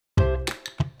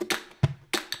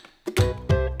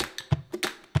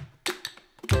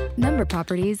Number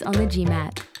properties on the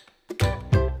GMAT.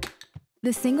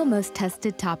 The single most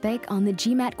tested topic on the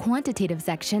GMAT quantitative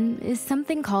section is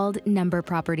something called number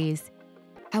properties.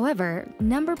 However,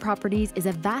 number properties is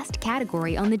a vast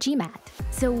category on the GMAT,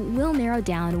 so we'll narrow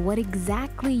down what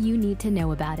exactly you need to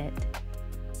know about it.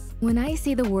 When I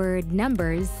say the word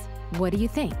numbers, what do you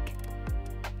think?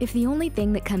 If the only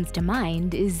thing that comes to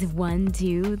mind is 1,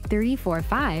 2, 3, 4,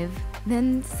 5,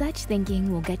 then such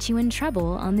thinking will get you in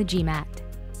trouble on the GMAT.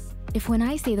 If when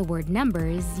I say the word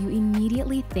numbers, you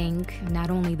immediately think not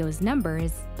only those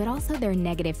numbers, but also their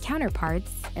negative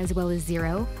counterparts, as well as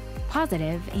zero,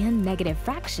 positive and negative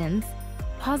fractions,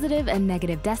 positive and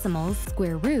negative decimals,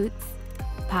 square roots,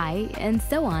 pi, and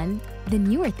so on, then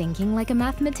you are thinking like a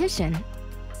mathematician.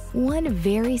 One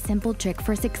very simple trick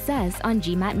for success on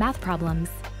GMAT math problems.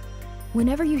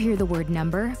 Whenever you hear the word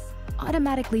number,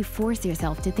 automatically force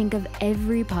yourself to think of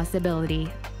every possibility.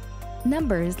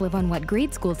 Numbers live on what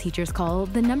grade school teachers call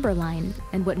the number line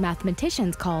and what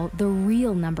mathematicians call the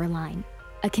real number line,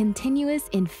 a continuous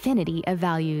infinity of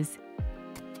values.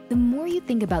 The more you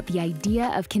think about the idea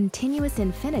of continuous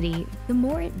infinity, the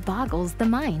more it boggles the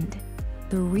mind.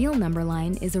 The real number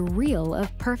line is a reel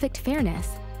of perfect fairness.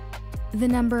 The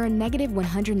number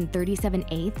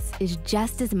 -137/8 is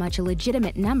just as much a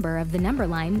legitimate number of the number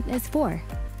line as 4.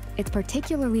 It's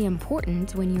particularly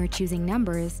important when you are choosing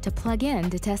numbers to plug in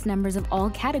to test numbers of all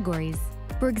categories.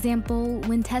 For example,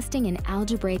 when testing an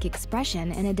algebraic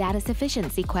expression in a data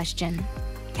sufficiency question.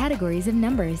 Categories of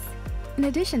numbers. In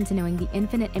addition to knowing the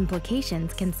infinite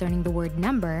implications concerning the word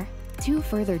number, 2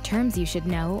 further terms you should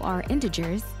know are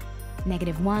integers,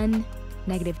 -1,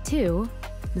 -2,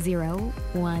 0,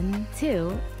 1,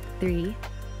 2, 3,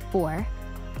 4,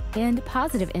 and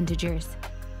positive integers,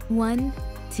 1,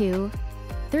 2,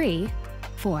 3,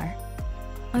 4.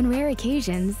 On rare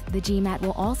occasions, the GMAT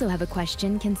will also have a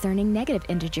question concerning negative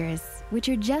integers, which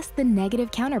are just the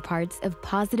negative counterparts of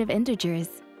positive integers.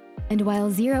 And while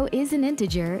 0 is an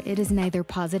integer, it is neither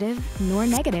positive nor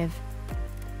negative.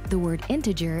 The word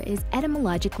integer is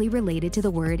etymologically related to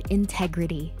the word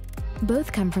integrity.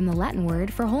 Both come from the Latin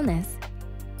word for wholeness.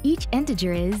 Each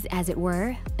integer is, as it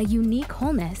were, a unique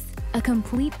wholeness, a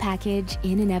complete package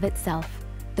in and of itself.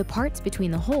 The parts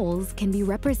between the wholes can be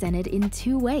represented in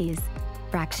 2 ways,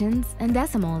 fractions and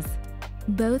decimals.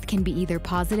 Both can be either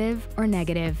positive or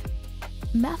negative.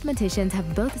 Mathematicians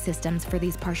have both systems for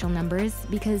these partial numbers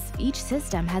because each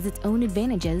system has its own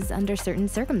advantages under certain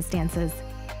circumstances.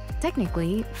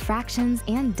 Technically, fractions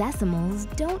and decimals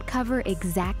don't cover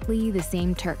exactly the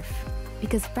same turf,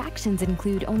 because fractions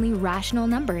include only rational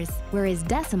numbers, whereas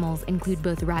decimals include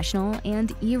both rational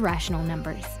and irrational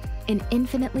numbers, an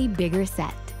infinitely bigger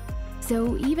set.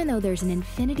 So even though there's an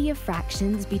infinity of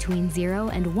fractions between 0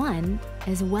 and 1,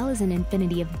 as well as an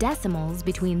infinity of decimals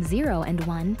between 0 and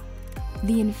 1,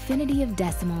 the infinity of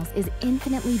decimals is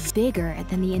infinitely bigger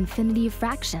than the infinity of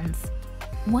fractions.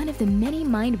 One of the many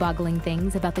mind-boggling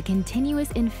things about the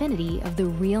continuous infinity of the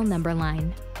real number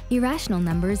line. Irrational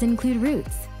numbers include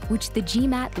roots, which the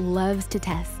GMAT loves to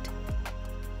test.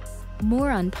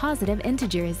 More on positive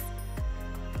integers.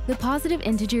 The positive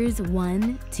integers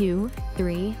 1, 2,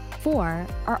 3, 4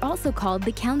 are also called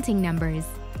the counting numbers.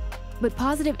 But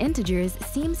positive integers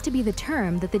seems to be the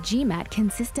term that the GMAT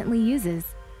consistently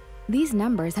uses. These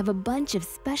numbers have a bunch of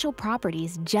special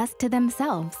properties just to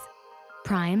themselves.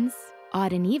 Primes,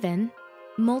 odd and even,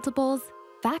 multiples,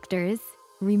 factors,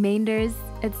 remainders,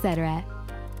 etc.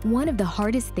 One of the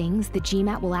hardest things the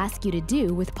GMAT will ask you to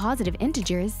do with positive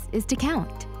integers is to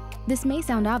count. This may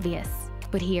sound obvious,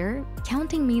 but here,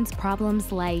 counting means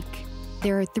problems like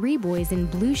there are 3 boys in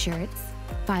blue shirts,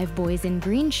 5 boys in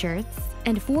green shirts,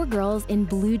 and 4 girls in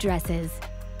blue dresses.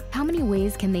 How many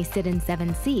ways can they sit in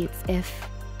 7 seats if…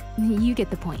 You get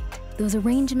the point. Those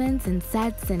arrangements and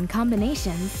sets and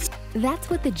combinations, that's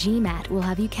what the GMAT will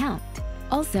have you count.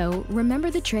 Also,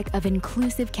 remember the trick of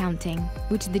inclusive counting,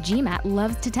 which the GMAT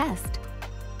loves to test.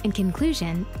 In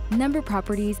conclusion, number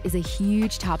properties is a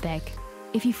huge topic.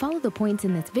 If you follow the points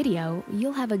in this video,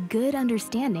 you'll have a good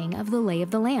understanding of the lay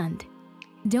of the land.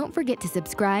 Don't forget to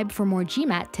subscribe for more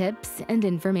GMAT tips and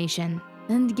information.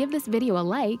 And give this video a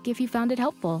like if you found it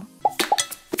helpful.